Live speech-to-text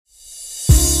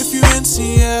in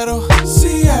Seattle,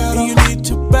 Seattle. You need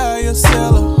to buy or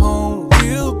sell a home.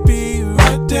 We'll be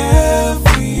right there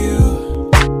for you.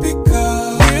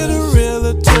 Because we're the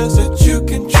realtors that you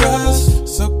can trust.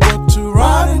 So go to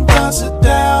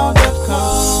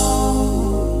ronandonsitdown.com.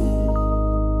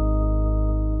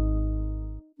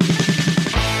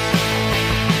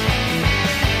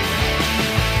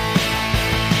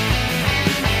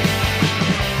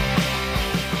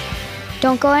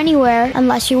 Don't go anywhere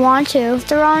unless you want to. It's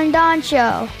the Ron and Don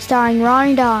Show, starring Ron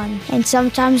and Don, and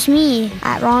sometimes me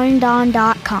at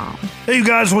ronanddon.com. Hey, you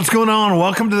guys, what's going on?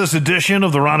 Welcome to this edition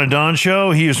of the Ron and Don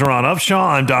Show. He is Ron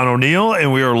Upshaw. I'm Don O'Neill,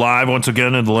 and we are live once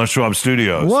again in the Lunch Swap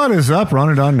Studios. What is up, Ron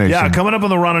and Don Nation? Yeah, coming up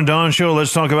on the Ron and Don Show,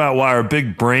 let's talk about why our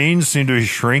big brains seem to be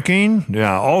shrinking.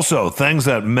 Yeah, also, things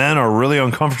that men are really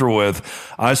uncomfortable with.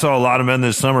 I saw a lot of men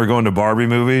this summer going to Barbie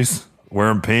movies,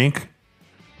 wearing pink.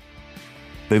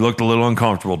 They looked a little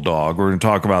uncomfortable, dog. We're going to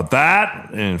talk about that.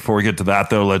 And before we get to that,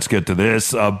 though, let's get to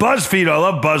this. BuzzFeed, I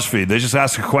love BuzzFeed. They just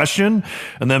ask a question,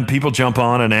 and then people jump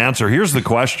on and answer. Here's the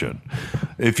question.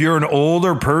 If you're an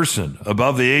older person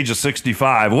above the age of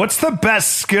 65, what's the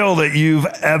best skill that you've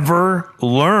ever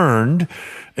learned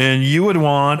and you would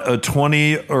want a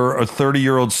 20 or a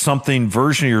 30-year-old something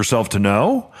version of yourself to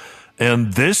know?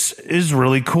 And this is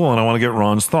really cool, and I want to get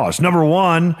Ron's thoughts. Number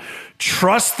one,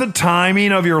 trust the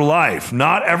timing of your life.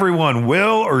 Not everyone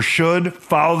will or should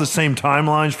follow the same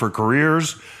timelines for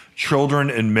careers, children,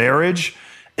 and marriage.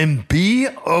 And be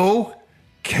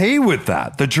okay with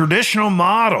that. The traditional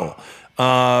model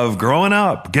of growing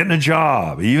up, getting a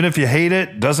job, even if you hate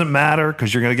it, doesn't matter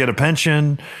because you're going to get a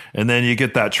pension, and then you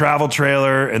get that travel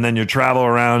trailer, and then you travel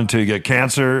around until you get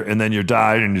cancer, and then you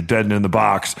die and you're dead and in the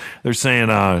box. They're saying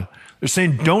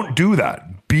don't do that.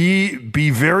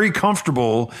 Be very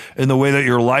comfortable in the way that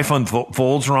your life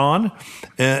unfolds, Ron.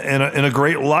 And a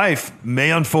great life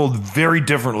may unfold very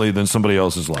differently than somebody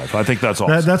else's life. I think that's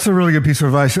awesome. That's a really good piece of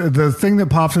advice. The thing that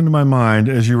pops into my mind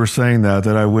as you were saying that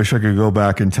I wish I could go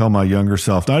back and tell my younger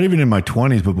self, not even in my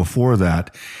 20s, but before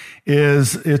that,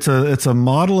 is it's a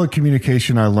model of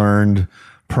communication I learned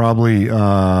probably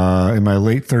in my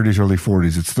late 30s, early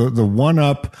 40s. It's the one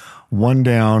up, one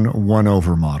down, one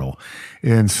over model.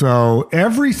 And so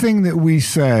everything that we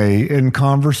say in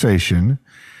conversation,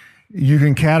 you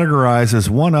can categorize as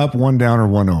one up, one down, or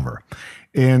one over.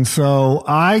 And so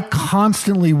I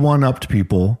constantly one-upped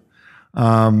people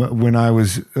when I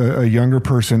was a younger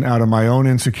person out of my own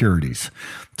insecurities.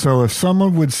 So if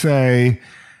someone would say,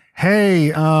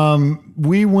 hey,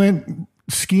 we went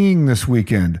skiing this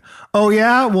weekend. Oh,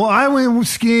 yeah? Well, I went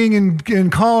skiing in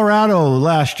Colorado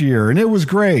last year, and it was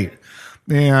great.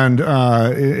 And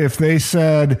if they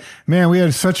said, man, we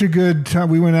had such a good time,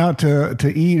 we went out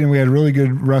to eat and we had a really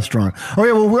good restaurant. Oh,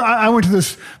 yeah, well, I went to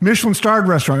this Michelin-starred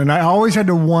restaurant, and I always had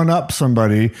to one-up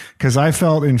somebody because I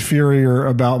felt inferior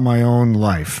about my own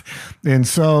life. And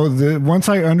so once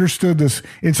I understood this,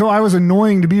 and so I was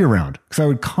annoying to be around because I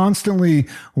would constantly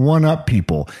one-up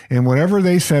people. And whatever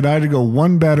they said, I had to go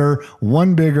one better,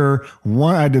 one bigger,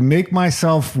 I had to make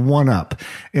myself one up.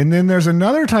 And then there's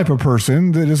another type of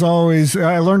person that is always,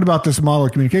 I learned about this model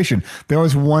of communication. They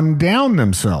always one down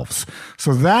themselves.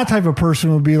 So that type of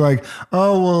person would be like,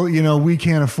 oh, well, we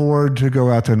can't afford to go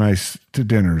out to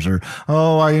dinners, or,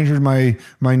 oh, I injured my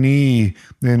knee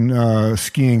in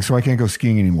skiing, so I can't go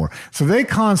skiing anymore. So they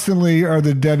constantly are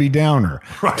the Debbie Downer.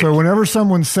 Right. So whenever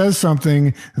someone says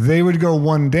something, they would go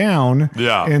one down,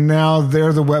 and now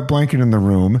they're the wet blanket in the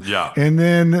room. Yeah. And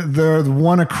then the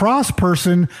one across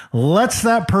person lets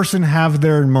that person have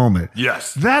their moment.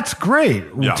 Yes. That's great.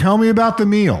 Yeah. Tell me about the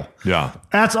meal. Yeah.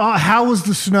 That's how was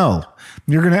the snow?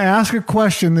 You're going to ask a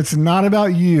question that's not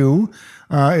about you.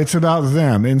 It's about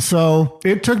them. And so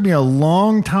it took me a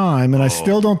long time, and I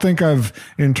still don't think I've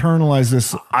internalized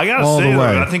this I gotta all say, the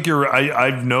way. I think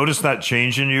I've noticed that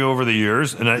change in you over the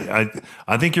years, and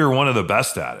I think you're one of the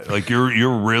best at it. Like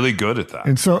you're really good at that.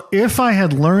 And so if I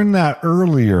had learned that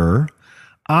earlier,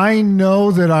 I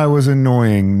know that I was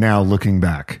annoying now looking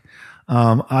back.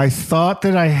 I thought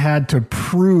that I had to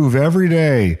prove every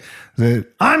day that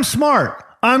I'm smart.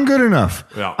 I'm good enough.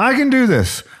 Yeah. I can do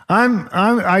this.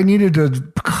 I needed to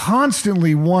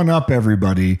constantly one up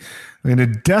everybody in a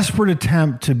desperate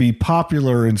attempt to be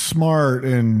popular and smart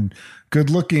and good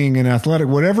looking and athletic,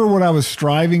 whatever what I was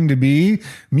striving to be,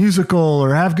 musical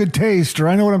or have good taste, or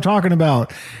I know what I'm talking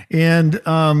about. And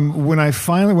when I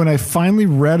finally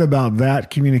read about that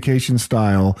communication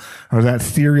style or that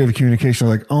theory of communication, I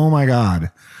was like, oh my God,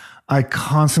 I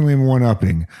constantly am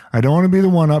one-upping. I don't want to be the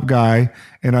one-up guy,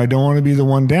 and I don't want to be the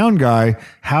one-down guy.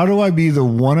 How do I be the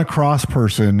one-across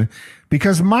person?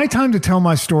 Because my time to tell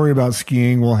my story about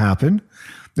skiing will happen.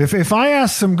 If I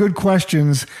ask some good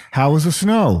questions, how was the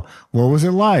snow? What was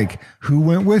it like? Who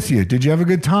went with you? Did you have a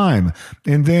good time?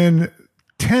 And then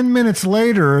 10 minutes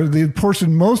later, the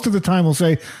person most of the time will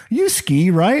say, you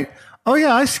ski, right? Oh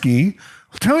yeah, I ski.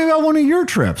 Tell me about one of your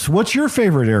trips. What's your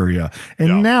favorite area?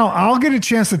 And now I'll get a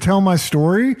chance to tell my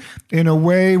story in a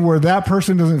way where that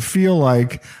person doesn't feel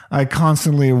like I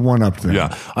constantly one-upped them.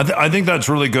 Yeah, I think that's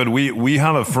really good. We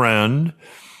have a friend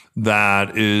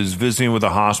that is visiting with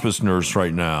a hospice nurse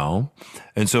right now.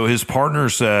 And so his partner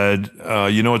said,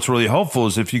 what's really helpful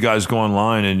is if you guys go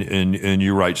online and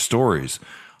you write stories.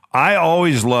 I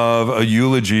always love a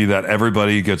eulogy that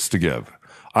everybody gets to give.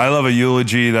 I love a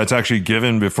eulogy that's actually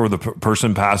given before the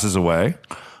person passes away.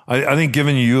 I think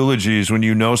giving eulogies when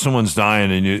you know someone's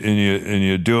dying and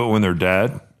you do it when they're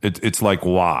dead, it's like,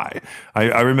 why?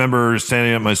 I remember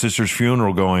standing at my sister's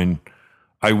funeral going,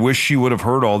 I wish she would have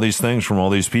heard all these things from all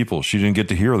these people. She didn't get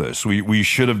to hear this. We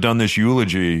should have done this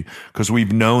eulogy because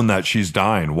we've known that she's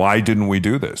dying. Why didn't we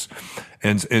do this?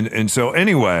 And so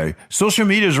anyway, social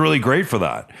media is really great for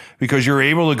that because you're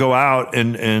able to go out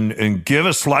and give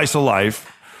a slice of life,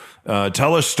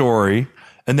 tell a story,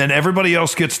 and then everybody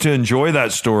else gets to enjoy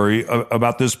that story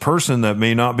about this person that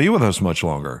may not be with us much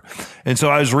longer. And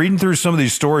so I was reading through some of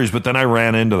these stories, but then I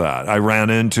ran into that. I ran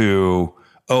into,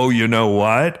 oh, you know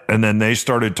what? And then they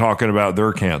started talking about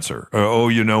their cancer. Oh,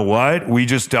 you know what? We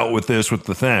just dealt with this with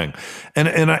the thing. And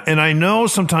I know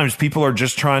sometimes people are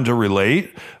just trying to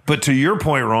relate, but to your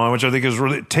point, Ron, which I think is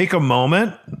really, take a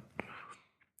moment,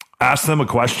 ask them a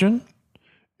question,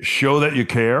 show that you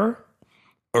care.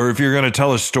 Or if you're going to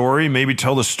tell a story, maybe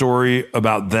tell the story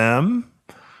about them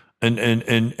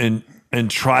and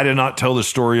try to not tell the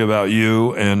story about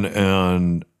you.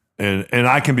 And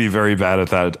I can be very bad at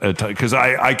that because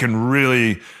I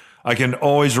can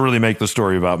always really make the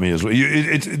story about me as well.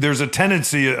 There's a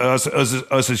tendency us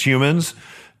as humans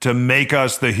to make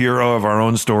us the hero of our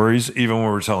own stories, even when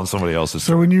we're telling somebody else's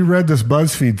story. So when you read this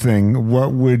BuzzFeed thing,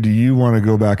 what would you want to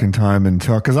go back in time and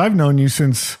tell? Because I've known you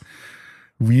since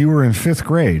you were in 5th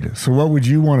grade. So what would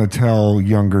you want to tell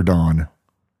younger Don?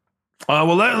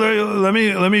 Well, let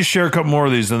me share a couple more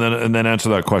of these and then answer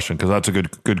that question because that's a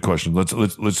good question.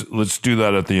 Let's do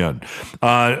that at the end.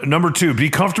 Number 2, be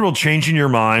comfortable changing your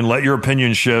mind. Let your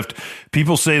opinion shift.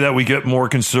 People say that we get more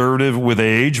conservative with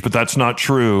age, but that's not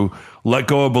true. Let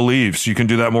go of beliefs. You can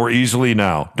do that more easily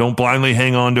now. Don't blindly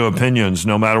hang on to opinions,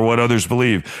 no matter what others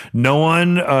believe. No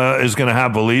one is going to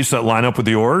have beliefs that line up with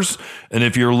yours. And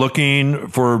if you're looking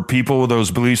for people with those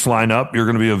beliefs line up, you're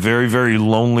going to be a very, very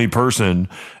lonely person.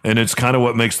 And it's kind of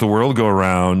what makes the world go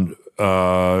around,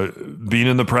 being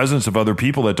in the presence of other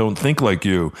people that don't think like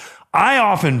you. I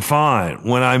often find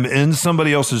when I'm in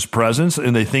somebody else's presence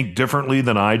and they think differently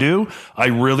than I do, I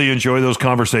really enjoy those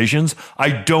conversations.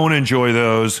 I don't enjoy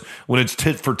those when it's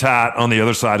tit for tat on the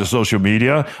other side of social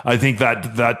media. I think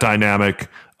that dynamic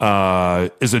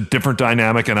is a different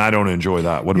dynamic, and I don't enjoy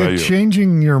that. What about you?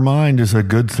 Changing your mind is a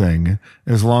good thing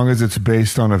as long as it's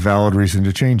based on a valid reason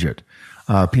to change it.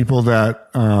 People that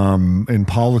in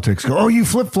politics go, oh, you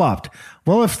flip-flopped.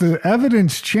 Well, if the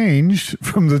evidence changed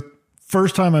from the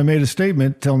first time I made a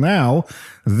statement till now,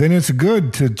 then it's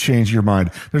good to change your mind.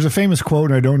 There's a famous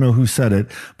quote, and I don't know who said it,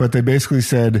 but they basically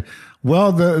said,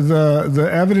 well, the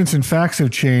evidence and facts have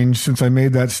changed since I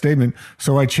made that statement,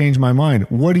 so I changed my mind.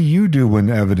 What do you do when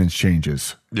the evidence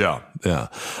changes? Yeah.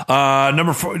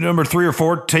 Number 3 or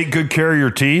 4, take good care of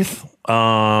your teeth.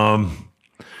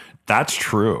 That's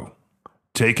true.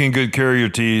 Taking good care of your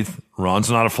teeth.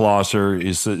 Ron's not a flosser.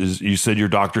 You said your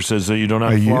doctor says that you don't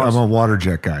have to floss? I'm a water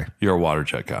jet guy. You're a water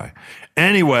jet guy.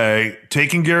 Anyway,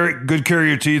 taking good care of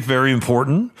your teeth, very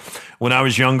important. When I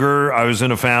was younger, I was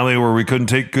in a family where we couldn't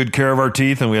take good care of our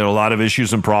teeth and we had a lot of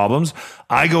issues and problems.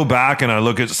 I go back and I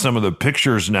look at some of the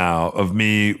pictures now of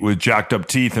me with jacked up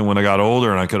teeth, and when I got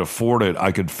older and I could afford it,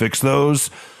 I could fix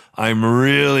those. I'm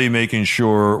really making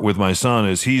sure with my son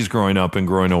as he's growing up and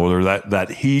growing older that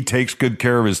he takes good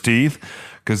care of his teeth,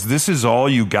 because this is all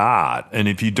you got. And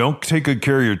if you don't take good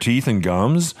care of your teeth and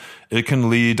gums, it can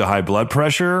lead to high blood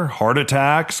pressure, heart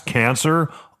attacks, cancer,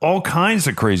 all kinds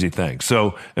of crazy things.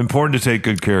 So important to take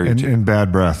good care of your teeth. And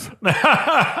bad breath.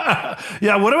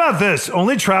 Yeah, what about this?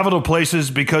 Only travel to places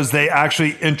because they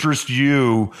actually interest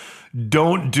you.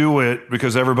 Don't do it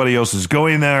because everybody else is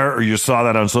going there or you saw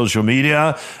that on social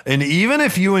media. And even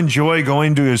if you enjoy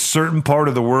going to a certain part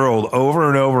of the world over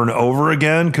and over and over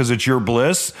again because it's your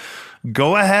bliss,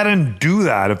 go ahead and do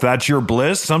that if that's your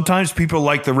bliss. Sometimes people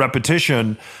like the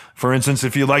repetition. For instance,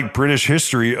 if you like British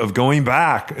history, of going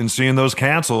back and seeing those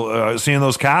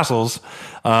castles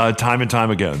time and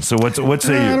time again. So what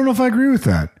say you? I don't know if I agree with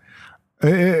that.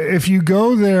 If you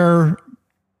go there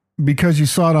because you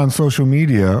saw it on social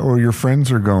media or your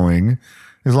friends are going,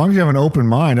 as long as you have an open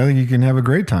mind, I think you can have a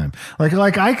great time.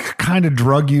 Like I kind of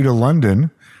drug you to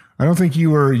London. I don't think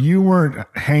you weren't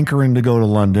hankering to go to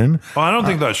London. Oh, I don't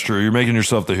think that's true. You're making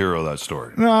yourself the hero of that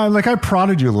story. No, like I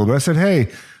prodded you a little bit. I said, "Hey,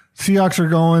 Seahawks are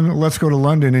going. Let's go to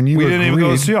London." And we didn't even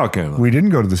go to the Seahawks game. We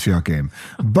didn't go to the Seahawks game,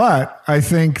 but I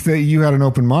think that you had an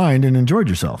open mind and enjoyed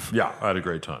yourself. Yeah, I had a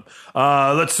great time.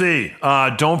 Let's see.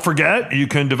 Don't forget, you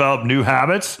can develop new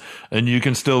habits, and you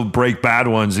can still break bad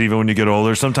ones even when you get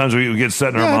older. Sometimes we get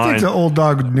set in our mind. I think the old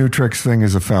dog new tricks thing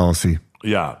is a fallacy.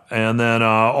 Yeah, and then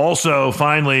also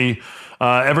finally.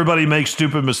 Everybody makes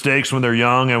stupid mistakes when they're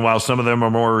young, and while some of them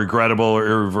are more regrettable or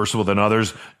irreversible than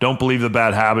others, don't believe the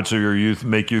bad habits of your youth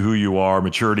make you who you are.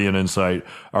 Maturity and insight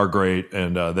are great,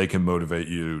 and they can motivate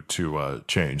you to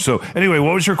change. So anyway,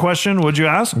 what was your question? What'd you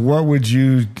ask? What would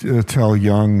you tell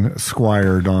young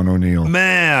Squire Don O'Neill?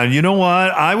 Man, you know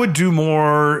what? I would do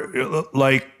more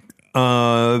like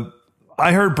I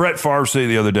heard Brett Favre say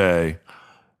the other day,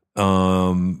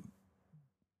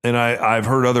 and I've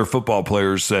heard other football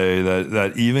players say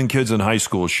that even kids in high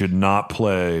school shouldn't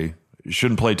play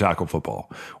tackle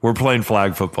football. We're playing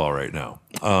flag football right now.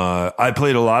 I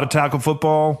played a lot of tackle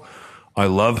football. I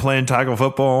love playing tackle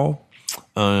football.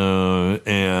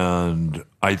 And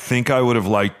I think I would have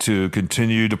liked to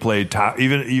continue to play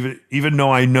even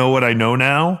though I know what I know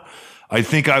now. I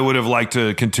think I would have liked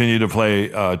to continue to play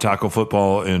tackle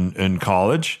football in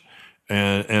college.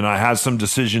 And I had some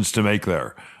decisions to make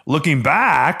there. Looking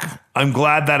back, I'm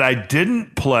glad that I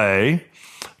didn't play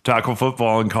tackle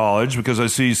football in college because I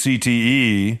see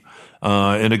CTE.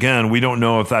 And again, we don't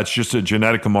know if that's just a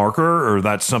genetic marker or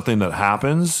that's something that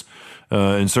happens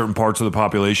in certain parts of the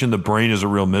population. The brain is a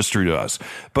real mystery to us.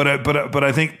 But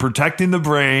I think protecting the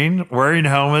brain, wearing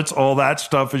helmets, all that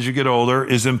stuff as you get older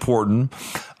is important.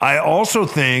 I also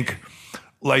think,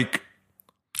 like,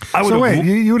 I would. So wait,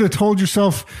 you would have told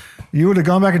yourself. You would have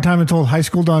gone back in time and told high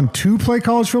school Don to play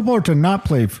college football or to not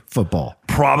play football?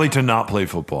 Probably to not play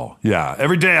football. Yeah.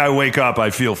 Every day I wake up, I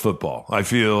feel football. I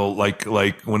feel like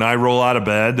when I roll out of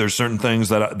bed, there's certain things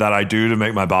that I do to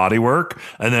make my body work.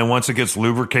 And then once it gets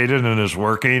lubricated and is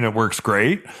working, it works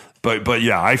great. But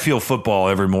yeah, I feel football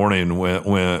every morning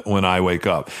when I wake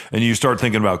up. And you start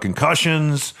thinking about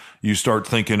concussions. You start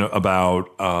thinking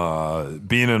about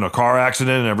being in a car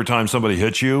accident, and every time somebody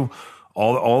hits you,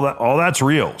 all that's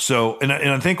real. So, and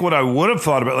I think what I would have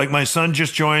thought about, like my son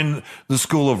just joined the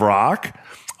School of Rock.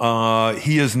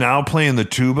 He is now playing the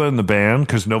tuba in the band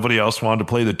because nobody else wanted to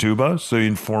play the tuba. So he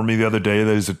informed me the other day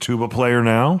that he's a tuba player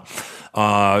now.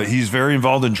 He's very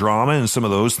involved in drama and some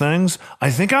of those things.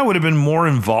 I think I would have been more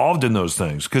involved in those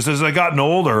things because as I gotten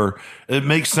older, it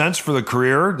makes sense for the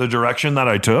career, the direction that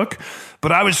I took.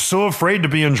 But I was so afraid to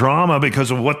be in drama because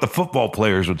of what the football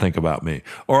players would think about me.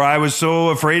 Or I was so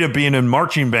afraid of being in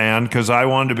marching band because I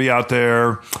wanted to be out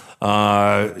there,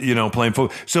 playing football.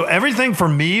 So everything for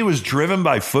me was driven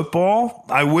by football.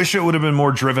 I wish it would have been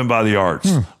more driven by the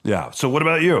arts. Yeah. So what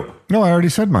about you? No, I already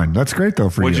said mine. That's great, though,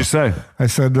 for you. What'd you say? I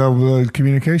said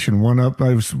communication.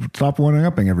 I stopped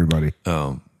one-upping everybody.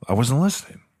 I wasn't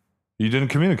listening. You didn't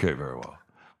communicate very well.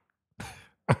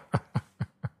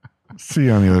 See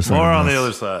you on the other side. More on the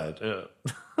other side. Yeah.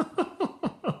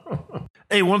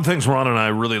 Hey, one of the things Ron and I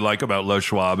really like about Les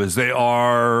Schwab is they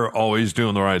are always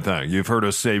doing the right thing. You've heard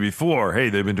us say before, hey,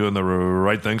 they've been doing the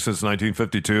right thing since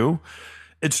 1952.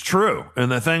 It's true.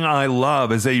 And the thing I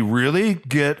love is they really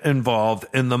get involved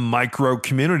in the micro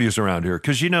communities around here.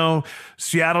 Because,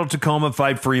 Seattle, Tacoma,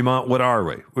 Five Fremont, what are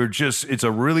we? It's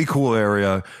a really cool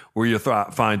area where you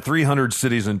find 300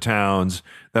 cities and towns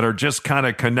that are just kind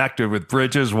of connected with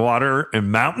bridges, water,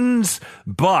 and mountains.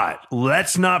 But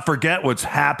let's not forget what's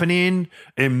happening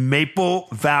in Maple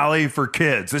Valley for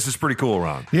kids. This is pretty cool,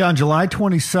 Ron. Yeah, on July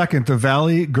 22nd, the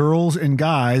Valley Girls and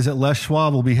Guys at Les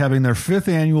Schwab will be having their 5th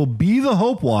annual Be the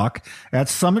Hope Walk at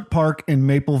Summit Park in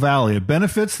Maple Valley. It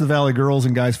benefits the Valley Girls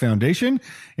and Guys Foundation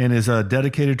and is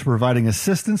dedicated to providing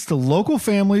assistance to local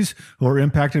families who are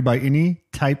impacted by any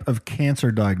type of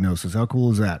cancer diagnosis. How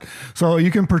cool is that? So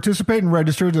you can participate and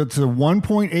register. It's a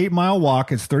 1.8 mile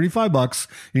walk. It's $35.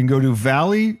 You can go to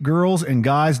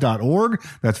valleygirlsandguys.org.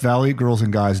 That's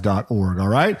valleygirlsandguys.org. All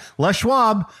right. Les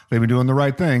Schwab, they've been doing the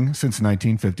right thing since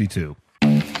 1952.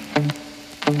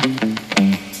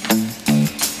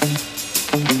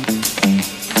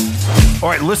 All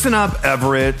right, listen up,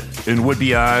 Everett and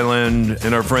Whidbey Island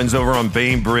and our friends over on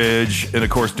Bainbridge and,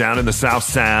 of course, down in the South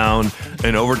Sound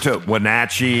and over to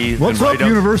Wenatchee. What's and up,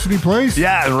 University Place?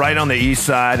 Yeah, and right on the east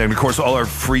side. And, of course, all our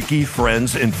freaky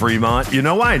friends in Fremont. You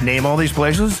know why I name all these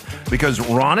places? Because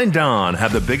Ron and Don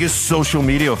have the biggest social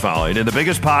media following and the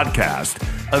biggest podcast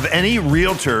of any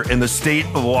realtor in the state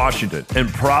of Washington and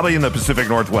probably in the Pacific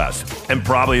Northwest and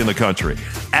probably in the country.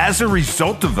 As a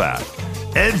result of that,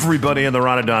 everybody in the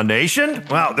Ron and Don Nation,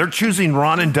 well, they're choosing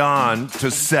Ron and Don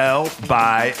to sell,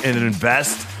 buy, and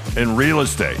invest in real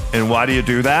estate. And why do you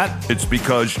do that? It's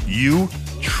because you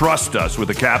trust us with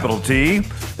a capital T,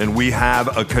 and we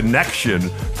have a connection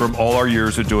from all our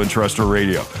years of doing terrestrial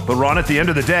radio. But Ron, at the end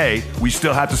of the day, we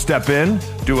still have to step in,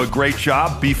 do a great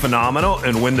job, be phenomenal,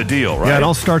 and win the deal, right? Yeah, it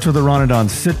all starts with a Ron and Don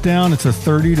sit down. It's a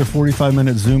 30 to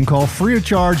 45-minute Zoom call, free of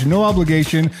charge, no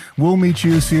obligation. We'll meet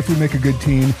you, see if we make a good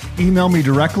team. Email me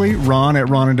directly,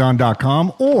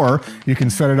 ron@ronanddon.com, or you can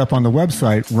set it up on the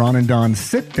website,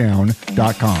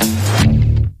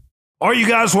 ronanddonsitdown.com. All right, you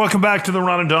guys, welcome back to the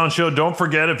Ron and Don Show. Don't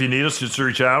forget, if you need us, just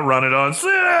reach out,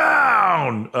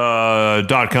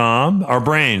 ronanddonsitdown.com. Our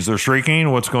brains, they're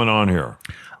shrieking. What's going on here?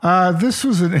 This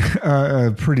was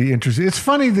a pretty interesting. It's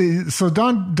funny. So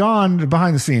Don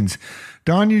behind the scenes,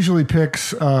 Don usually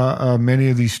picks many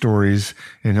of these stories,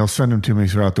 and he'll send them to me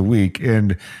throughout the week.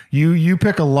 And you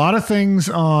pick a lot of things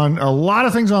on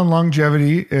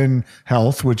longevity and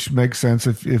health, which makes sense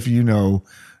if you know.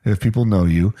 If people know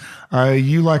you,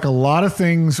 you like a lot of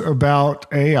things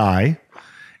about AI,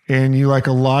 and you like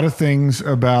a lot of things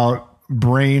about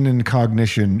brain and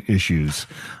cognition issues.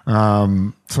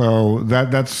 So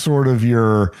that's sort of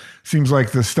seems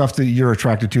like the stuff that you're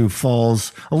attracted to a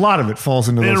lot of it falls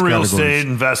into those real categories.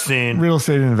 Real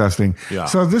estate and investing. Yeah.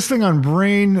 So this thing on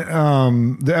brain,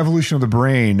 the evolution of the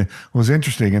brain was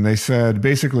interesting. And they said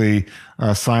basically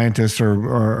scientists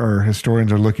or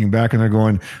historians are looking back and they're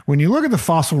going, when you look at the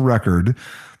fossil record,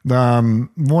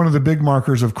 one of the big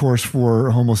markers, of course,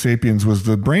 for Homo sapiens was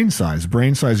the brain size.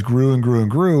 Brain size grew and grew and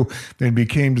grew, and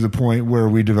became to the point where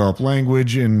we developed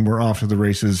language and we're off to the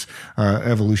races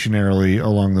evolutionarily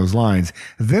along those lines.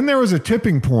 Then there was a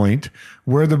tipping point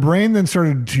where the brain then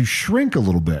started to shrink a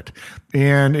little bit.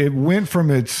 And it went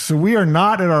from so we are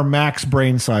not at our max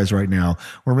brain size right now.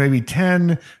 We're maybe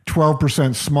 10,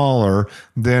 12% smaller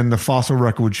than the fossil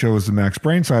record would show as the max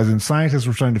brain size. And scientists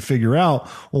were trying to figure out,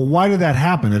 well, why did that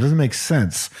happen? It doesn't make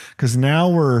sense because now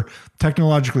we're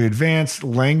technologically advanced.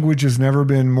 Language has never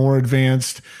been more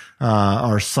advanced.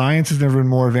 Our science has never been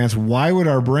more advanced. Why would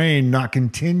our brain not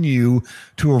continue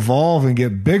to evolve and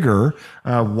get bigger?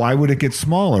 Why would it get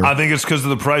smaller? I think it's because of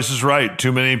The Price is Right.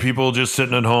 Too many people just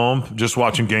sitting at home, just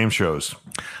watching game shows.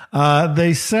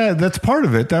 They said that's part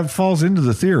of it. That falls into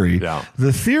the theory. Yeah.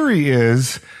 The theory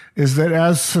is that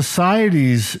as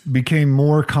societies became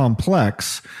more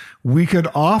complex, we could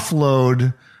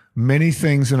offload many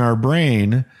things in our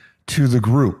brain to the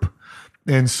group.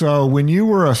 And so when you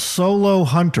were a solo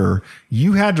hunter,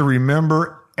 you had to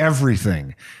remember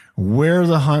everything. Where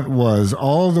the hunt was,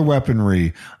 all the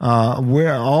weaponry,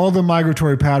 where all the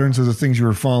migratory patterns of the things you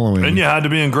were following. And you had to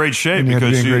be in great shape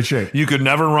you could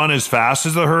never run as fast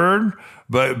as the herd,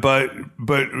 but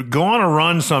go on a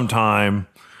run sometime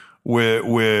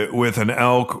with an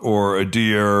elk or a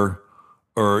deer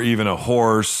or even a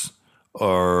horse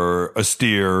or a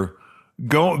steer.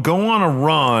 Go on a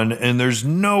run, and there's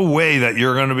no way that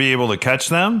you're going to be able to catch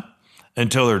them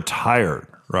until they're tired,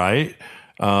 right?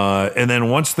 And then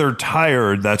once they're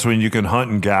tired, that's when you can hunt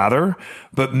and gather.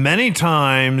 But many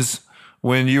times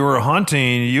when you were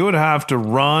hunting, you would have to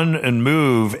run and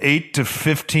move 8 to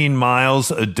 15 miles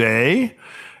a day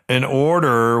in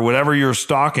order, whatever you're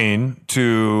stalking,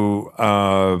 to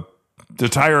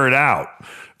tire it out.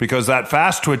 Because that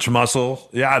fast twitch muscle,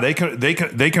 yeah, they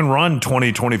can run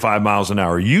 20, 25 miles an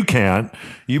hour. You can't.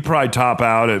 You probably top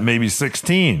out at maybe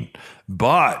 16.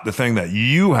 But the thing that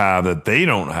you have that they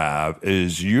don't have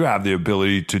is you have the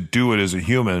ability to do it as a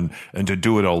human and to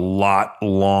do it a lot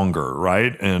longer,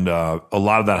 right? And a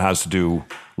lot of that has to do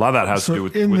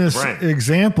with in this brain.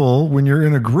 Example, when you're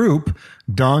in a group,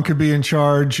 Don could be in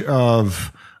charge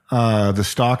of the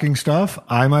stalking stuff.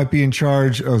 I might be in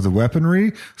charge of the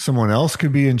weaponry. Someone else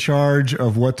could be in charge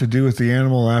of what to do with the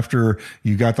animal after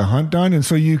you got the hunt done. And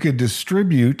so you could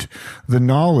distribute the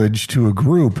knowledge to a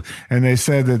group. And they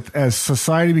said that as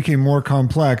society became more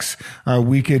complex,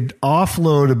 we could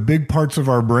offload big parts of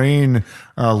our brain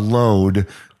load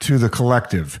to the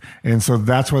collective. And so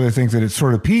that's why they think that it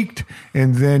sort of peaked.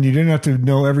 And then you didn't have to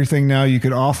know everything now. You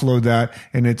could offload that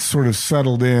and it's sort of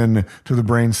settled in to the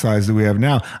brain size that we have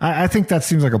now. I think that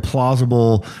seems like a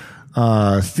plausible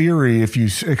theory if you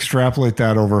extrapolate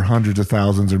that over hundreds of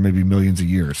thousands or maybe millions of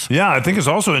years. Yeah, I think it's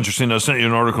also interesting. I sent you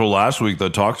an article last week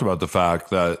that talked about the fact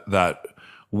that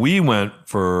we went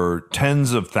for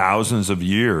tens of thousands of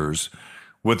years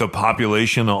with a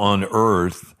population on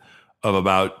Earth of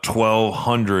about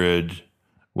 1,200,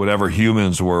 whatever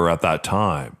humans were at that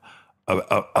time,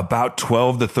 about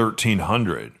 12 to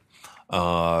 1,300.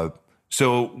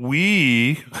 So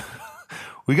we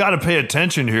got to pay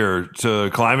attention here to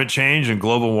climate change and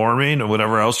global warming and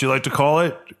whatever else you like to call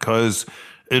it, because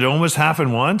it almost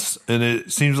happened once and it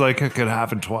seems like it could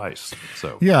happen twice.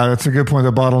 So yeah, that's a good point.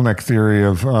 The bottleneck theory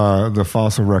of the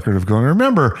fossil record of going.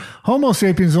 Remember, Homo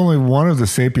sapiens is only one of the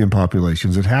sapien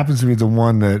populations. It happens to be the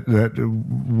one that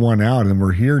won out, and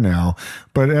we're here now.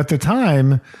 But at the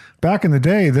time, back in the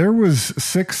day, there was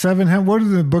 6, 7. What did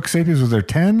the book Sapiens? Was there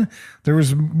 10? There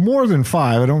was more than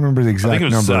 5. I don't remember the exact number. I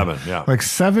think it was number. 7. Yeah, like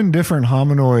 7 different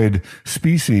hominoid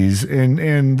species,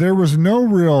 and there was no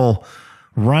real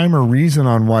rhyme or reason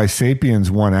on why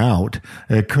sapiens won out.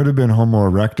 It could have been Homo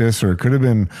erectus, or it could have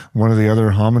been one of the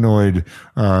other hominoid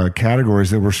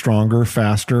categories that were stronger,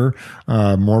 faster,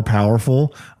 more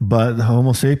powerful. But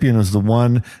Homo sapien was the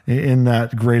one in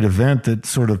that great event that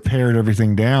sort of pared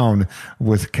everything down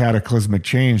with cataclysmic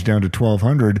change down to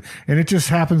 1,200. And it just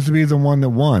happens to be the one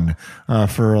that won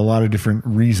for a lot of different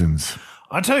reasons.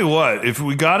 I'll tell you what, if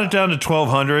we got it down to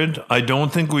 1,200, I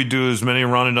don't think we'd do as many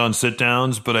Ron and Don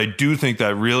sit-downs, but I do think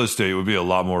that real estate would be a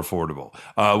lot more affordable.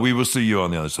 We will see you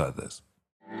on the other side of this.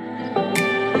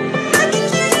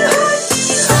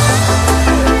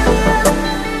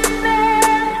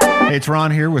 Hey, it's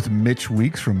Ron here with Mitch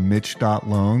Weeks from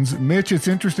Mitch.loans. Mitch, it's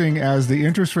interesting, as the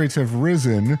interest rates have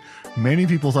risen, many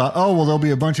people thought, oh, well, there'll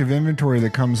be a bunch of inventory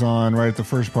that comes on right at the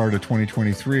first part of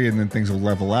 2023 and then things will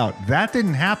level out. That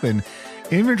didn't happen.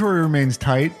 Inventory remains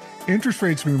tight. Interest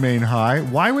rates remain high.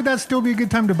 Why would that still be a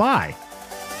good time to buy?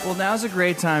 Well, now's a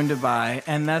great time to buy,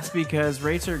 and that's because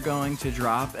rates are going to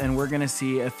drop, and we're going to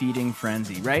see a feeding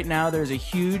frenzy. Right now, there's a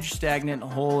huge stagnant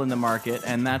hole in the market,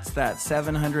 and that's that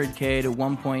 $700K to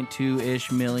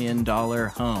 $1.2-ish million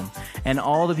home. And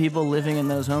all the people living in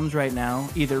those homes right now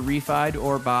either refied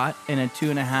or bought in a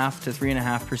 2.5% to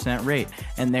 3.5% rate,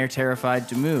 and they're terrified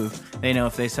to move. They know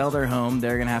if they sell their home,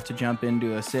 they're going to have to jump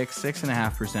into a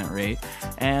 6.5% rate,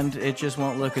 and it just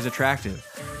won't look as attractive.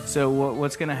 So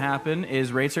what's going to happen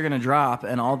is rates are going to drop,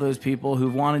 and all those people who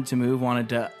wanted to move, wanted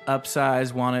to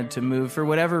upsize, wanted to move for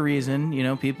whatever reason,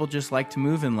 people just like to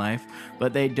move in life,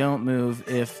 but they don't move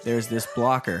if there's this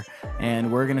blocker.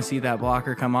 And we're going to see that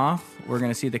blocker come off. We're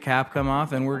going to see the cap come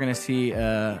off, and we're going to see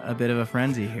a bit of a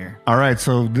frenzy here. All right,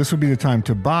 so this would be the time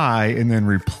to buy and then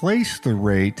replace the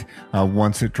rate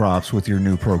once it drops with your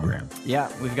new program. Yeah,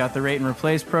 we've got the rate and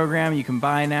replace program. You can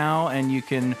buy now, and you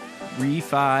can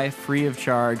refi free of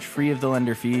charge, free of the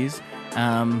lender fees,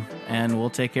 and we'll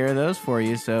take care of those for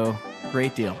you. So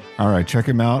great deal. All right, check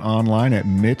him out online at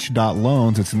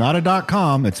Mitch.loans. It's not a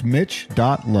 .com, it's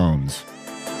Mitch.loans.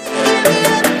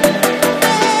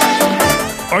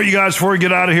 All right, you guys, before we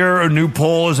get out of here, a new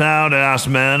poll is out to ask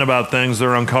men about things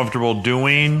they're uncomfortable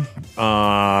doing.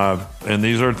 And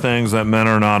these are things that men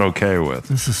are not okay with.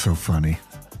 This is so funny.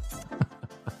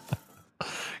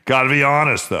 Got to be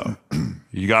honest, though.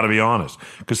 You got to be honest.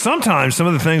 Because sometimes some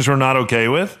of the things we're not okay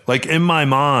with, like in my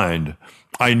mind,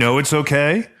 I know it's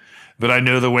okay, but I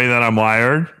know the way that I'm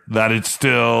wired, that it's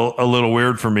still a little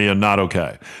weird for me and not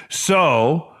okay.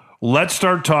 So let's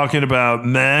start talking about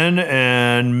men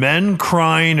and men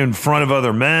crying in front of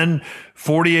other men.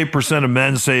 48% of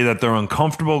men say that they're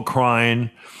uncomfortable crying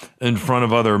in front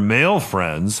of other male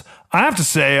friends. I have to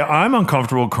say, I'm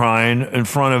uncomfortable crying in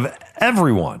front of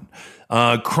everyone.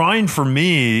 Crying for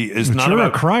me is but not you're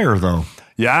about a crier, though.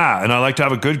 Yeah, and I like to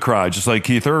have a good cry, just like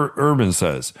Keith Urban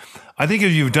says. I think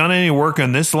if you've done any work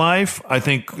in this life, I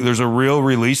think there's a real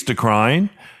release to crying.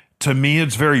 To me,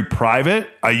 it's very private.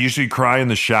 I usually cry in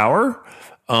the shower,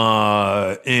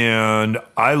 and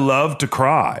I love to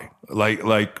cry.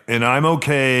 And I'm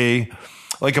okay.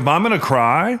 Like if I'm gonna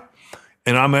cry,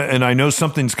 and I know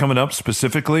something's coming up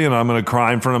specifically, and I'm gonna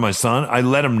cry in front of my son, I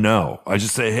let him know. I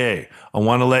just say, hey, I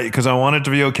want to let you, because I want it to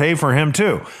be okay for him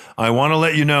too. I want to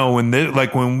let you know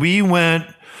when we went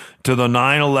to the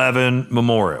 9/11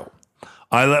 memorial,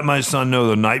 I let my son know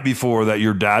the night before that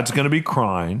your dad's going to be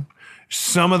crying.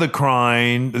 Some of the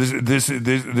crying, this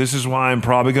is why I'm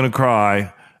probably going to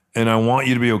cry, and I want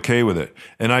you to be okay with it.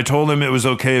 And I told him it was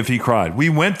okay if he cried. We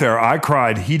went there. I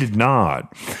cried. He did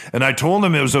not. And I told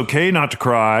him it was okay not to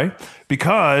cry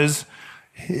because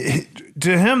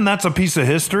to him, that's a piece of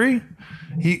history.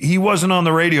 He wasn't on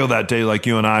the radio that day like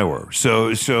you and I were.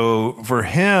 So for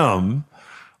him,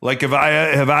 Like, have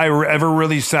I ever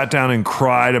really sat down and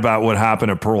cried about what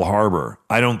happened at Pearl Harbor?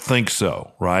 I don't think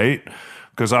so, right?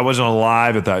 Because I wasn't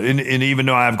alive at that. And even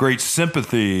though I have great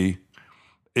sympathy,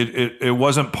 it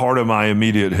wasn't part of my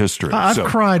immediate history. I've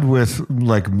cried with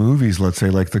like movies, let's say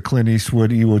like the Clint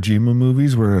Eastwood Iwo Jima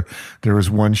movies, where there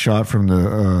was one shot from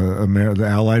the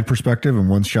Allied perspective and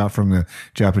one shot from the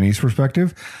Japanese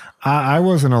perspective. I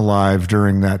wasn't alive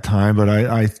during that time, but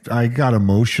I got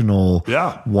emotional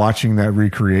watching that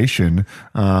recreation,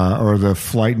 or the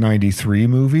Flight 93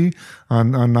 movie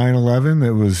on 9/11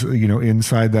 that was,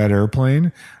 inside that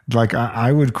airplane. Like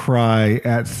I would cry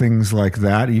at things like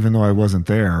that, even though I wasn't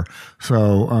there.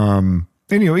 So,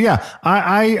 anyway, yeah,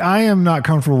 I am not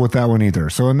comfortable with that one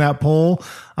either. So in that poll,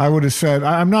 I would have said,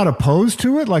 I'm not opposed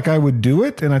to it. Like I would do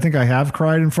it. And I think I have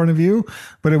cried in front of you,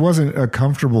 but it wasn't a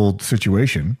comfortable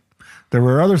situation. There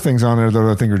were other things on there that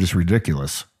I think are just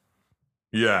ridiculous.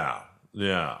 Yeah.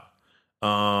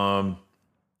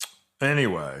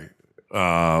 Anyway,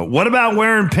 what about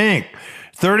wearing pink?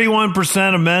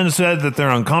 31% of men said that they're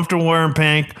uncomfortable wearing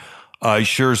pink. I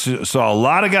sure saw a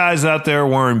lot of guys out there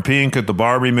wearing pink at the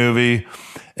Barbie movie.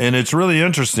 And it's really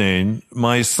interesting.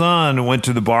 My son went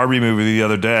to the Barbie movie the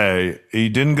other day. He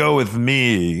didn't go with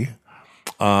me.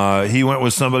 He went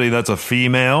with somebody that's a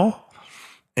female.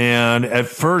 And at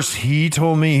first he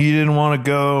told me he didn't want to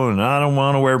go and I don't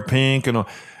want to wear pink. And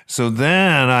so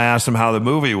then I asked him how the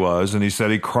movie was, and he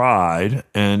said he cried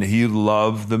and he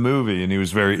loved the movie and he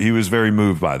was very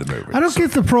moved by the movie. I don't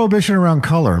get the prohibition around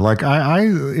color. Like I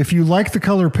if you like the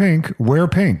color pink, wear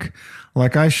pink.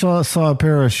 Like I saw a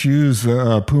pair of shoes,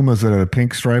 Pumas that had a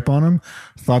pink stripe on them.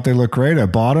 Thought they looked great. I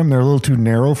bought them. They're a little too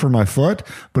narrow for my foot,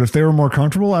 but if they were more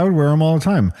comfortable, I would wear them all the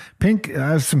time. Pink,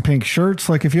 I have some pink shirts.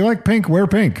 Like if you like pink, wear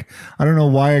pink. I don't know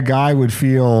why a guy would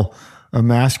feel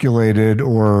emasculated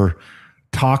or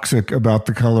toxic about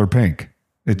the color pink.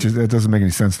 It doesn't make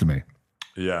any sense to me.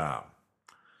 Yeah.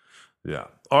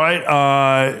 All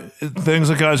right. Things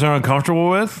that guys are uncomfortable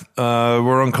with.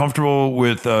 We're uncomfortable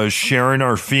with sharing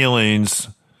our feelings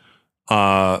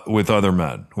with other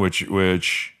men, which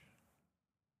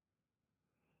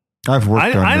I've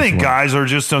worked on. I think guys are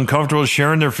just uncomfortable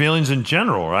sharing their feelings in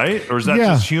general, right? Or is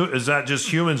that just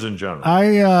humans in general?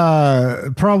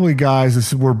 Probably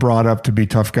guys. We're brought up to be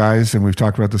tough guys, and we've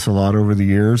talked about this a lot over the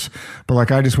years. But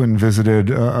like, I just went and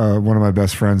visited one of my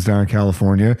best friends down in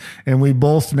California, and we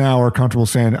both now are comfortable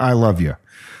saying "I love you."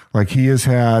 Like he has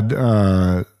had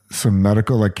some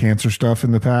medical, like cancer stuff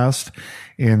in the past.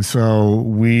 And so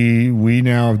we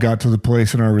now have got to the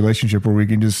place in our relationship where we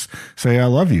can just say, I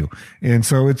love you. And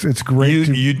so it's great.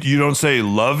 You don't say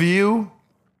love you?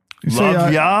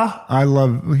 Love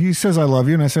ya? He says, I love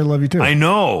you. And I say, I love you too. I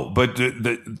know, but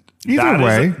either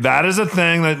way, that is a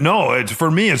thing that, for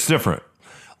me, it's different.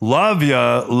 Love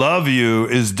you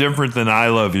is different than I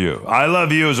love you. I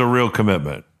love you is a real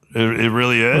commitment. It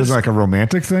really is. It's like a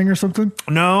romantic thing or something?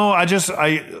 No, I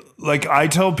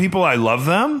tell people I love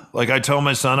them. Like I tell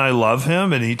my son I love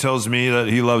him and he tells me that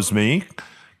he loves me.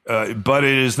 But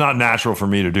it is not natural for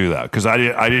me to do that because I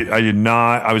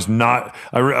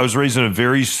was raised in a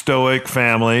very stoic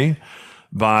family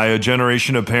by a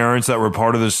generation of parents that were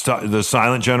part of the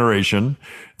silent generation.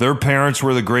 Their parents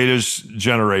were the greatest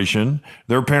generation.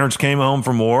 Their parents came home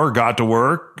from war, got to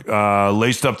work,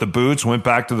 laced up the boots, went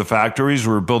back to the factories.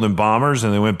 We were building bombers,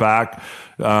 and they went back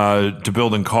to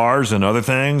building cars and other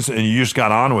things, and you just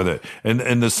got on with it.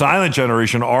 And the silent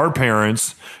generation, our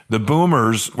parents, the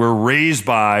boomers, were raised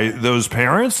by those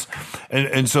parents.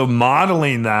 And so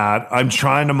modeling that, I'm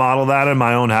trying to model that in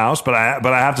my own house, but I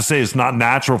have to say it's not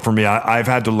natural for me. I've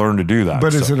had to learn to do that.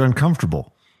 But is it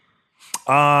uncomfortable?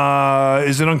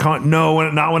 Is it uncomfortable? No,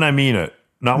 not when I mean it.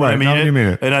 Not when I mean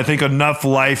it. And I think enough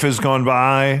life has gone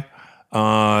by.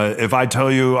 If I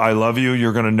tell you I love you,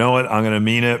 you're going to know it. I'm going to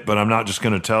mean it, but I'm not just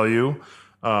going to tell you.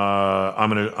 I'm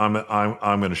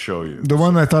going to show you. The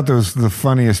one I thought that was the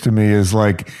funniest to me is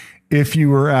like if you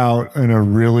were out in a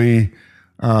really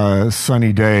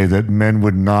sunny day that men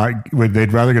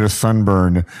they'd rather get a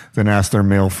sunburn than ask their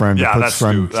male friend to put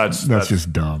that's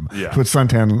just dumb. Yeah. Put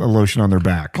suntan lotion on their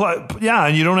back. Yeah,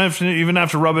 and you don't even have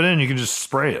to rub it in. You can just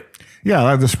spray it. Yeah, I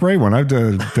have the spray one. I've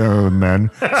done men.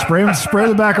 Spray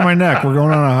the back of my neck. We're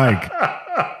going on a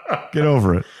hike. Get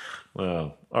over it.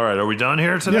 Well, all right. Are we done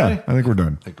here today? Yeah, I think we're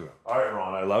done. All right,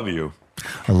 Ron, I love you.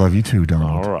 I love you too,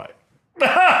 Donald. All right.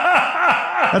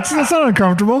 That's not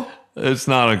uncomfortable. It's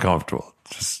not uncomfortable.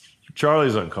 Just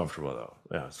Charlie's uncomfortable though.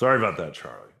 Yeah. Sorry about that,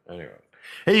 Charlie. Anyway.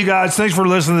 Hey, you guys, thanks for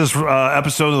listening to this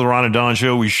episode of the Ron and Don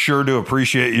Show. We sure do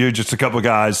appreciate you. Just a couple of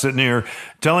guys sitting here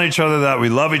telling each other that we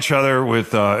love each other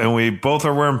and we both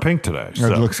are wearing pink today.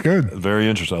 It looks good. Very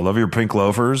interesting. I love your pink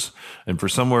loafers. And for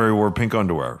somewhere, you wore pink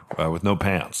underwear with no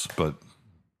pants. But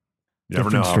you never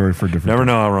know. Story for different. Never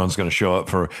know how Ron's going to show up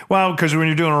for. Well, because when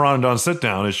you're doing a Ron and Don sit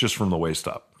down, it's just from the waist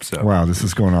up. So wow, this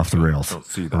is going off the rails. Don't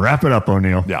see that. Wrap it up,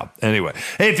 O'Neill. Yeah. Anyway,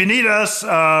 hey, if you need us,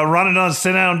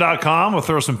 ronanddonsitdown.com. We'll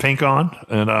throw some pink on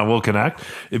and we'll connect.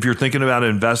 If you're thinking about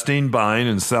investing, buying,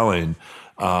 and selling,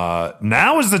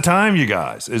 now is the time, you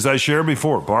guys. As I shared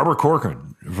before, Barbara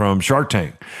Corcoran from Shark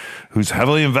Tank, who's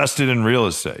heavily invested in real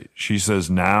estate. She says,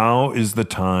 now is the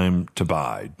time to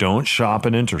buy. Don't shop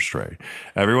an interest rate.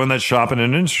 Everyone that's shopping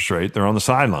an interest rate, they're on the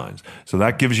sidelines. So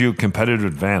that gives you a competitive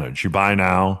advantage. You buy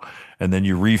now, and then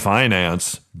you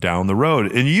refinance down the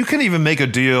road. And you can even make a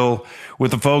deal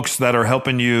with the folks that are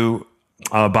helping you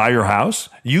buy your house.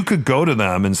 You could go to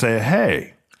them and say,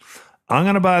 hey, I'm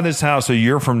going to buy this house a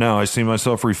year from now. I see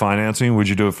myself refinancing. Would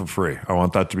you do it for free? I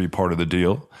want that to be part of the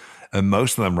deal. And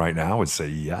most of them right now would say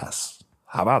yes.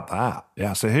 How about that?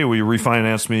 Yeah. Say, hey, will you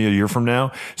refinance me a year from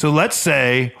now? So let's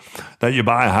say that you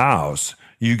buy a house,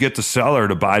 you get the seller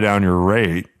to buy down your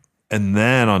rate. And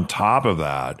then on top of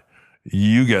that,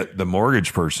 you get the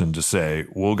mortgage person to say,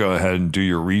 we'll go ahead and do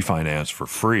your refinance for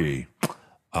free.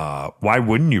 Why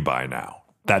wouldn't you buy now?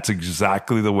 That's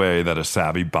exactly the way that a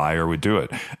savvy buyer would do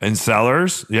it. And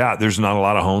sellers, yeah, there's not a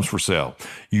lot of homes for sale.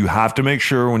 You have to make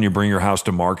sure when you bring your house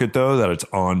to market, though, that it's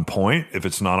on point. If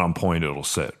it's not on point, it'll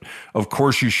sit. Of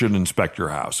course, you should inspect your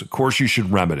house. Of course, you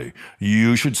should remedy.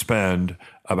 You should spend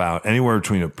about anywhere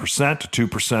between 1% to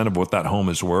 2% of what that home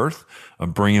is worth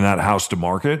on bringing that house to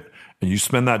market. And you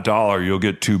spend that dollar, you'll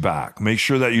get two back. Make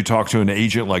sure that you talk to an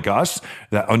agent like us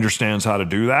that understands how to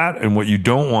do that. And what you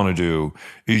don't want to do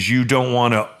is you don't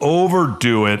want to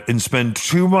overdo it and spend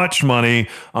too much money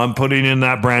on putting in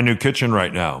that brand new kitchen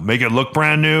right now. Make it look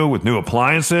brand new with new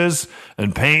appliances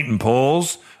and paint and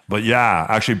pulls. But yeah,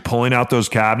 actually pulling out those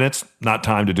cabinets, not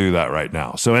time to do that right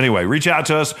now. So anyway, reach out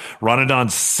to us,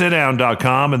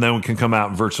 ronanddonsitdown.com, and then we can come out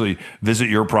and virtually visit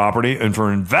your property. And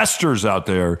for investors out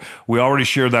there, we already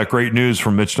shared that great news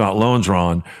from Mitch.Loans,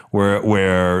 Ron,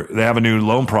 where they have a new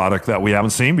loan product that we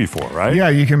haven't seen before, right? Yeah,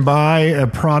 you can buy a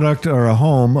product or a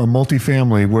home, a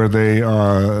multifamily, where they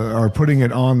are putting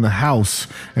it on the house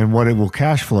and what it will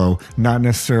cash flow, not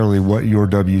necessarily what your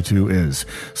W-2 is.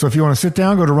 So if you want to sit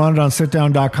down, go to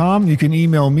ronanddonsitdown.com. You can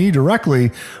email me directly,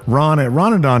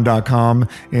 ron@ronanddon.com,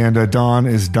 and Don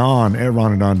is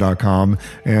don@ronanddon.com.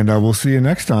 And we'll see you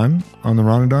next time on the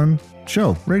Ron and Don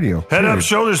Show Radio. Head up,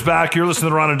 shoulders back. You're listening to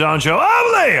the Ron and Don Show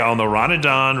only on the Ron and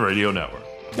Don Radio Network.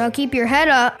 Now keep your head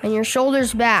up and your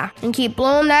shoulders back and keep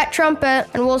blowing that trumpet,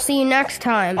 and we'll see you next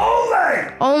time.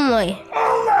 Only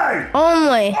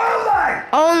on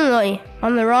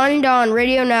the Ron and Don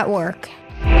Radio Network.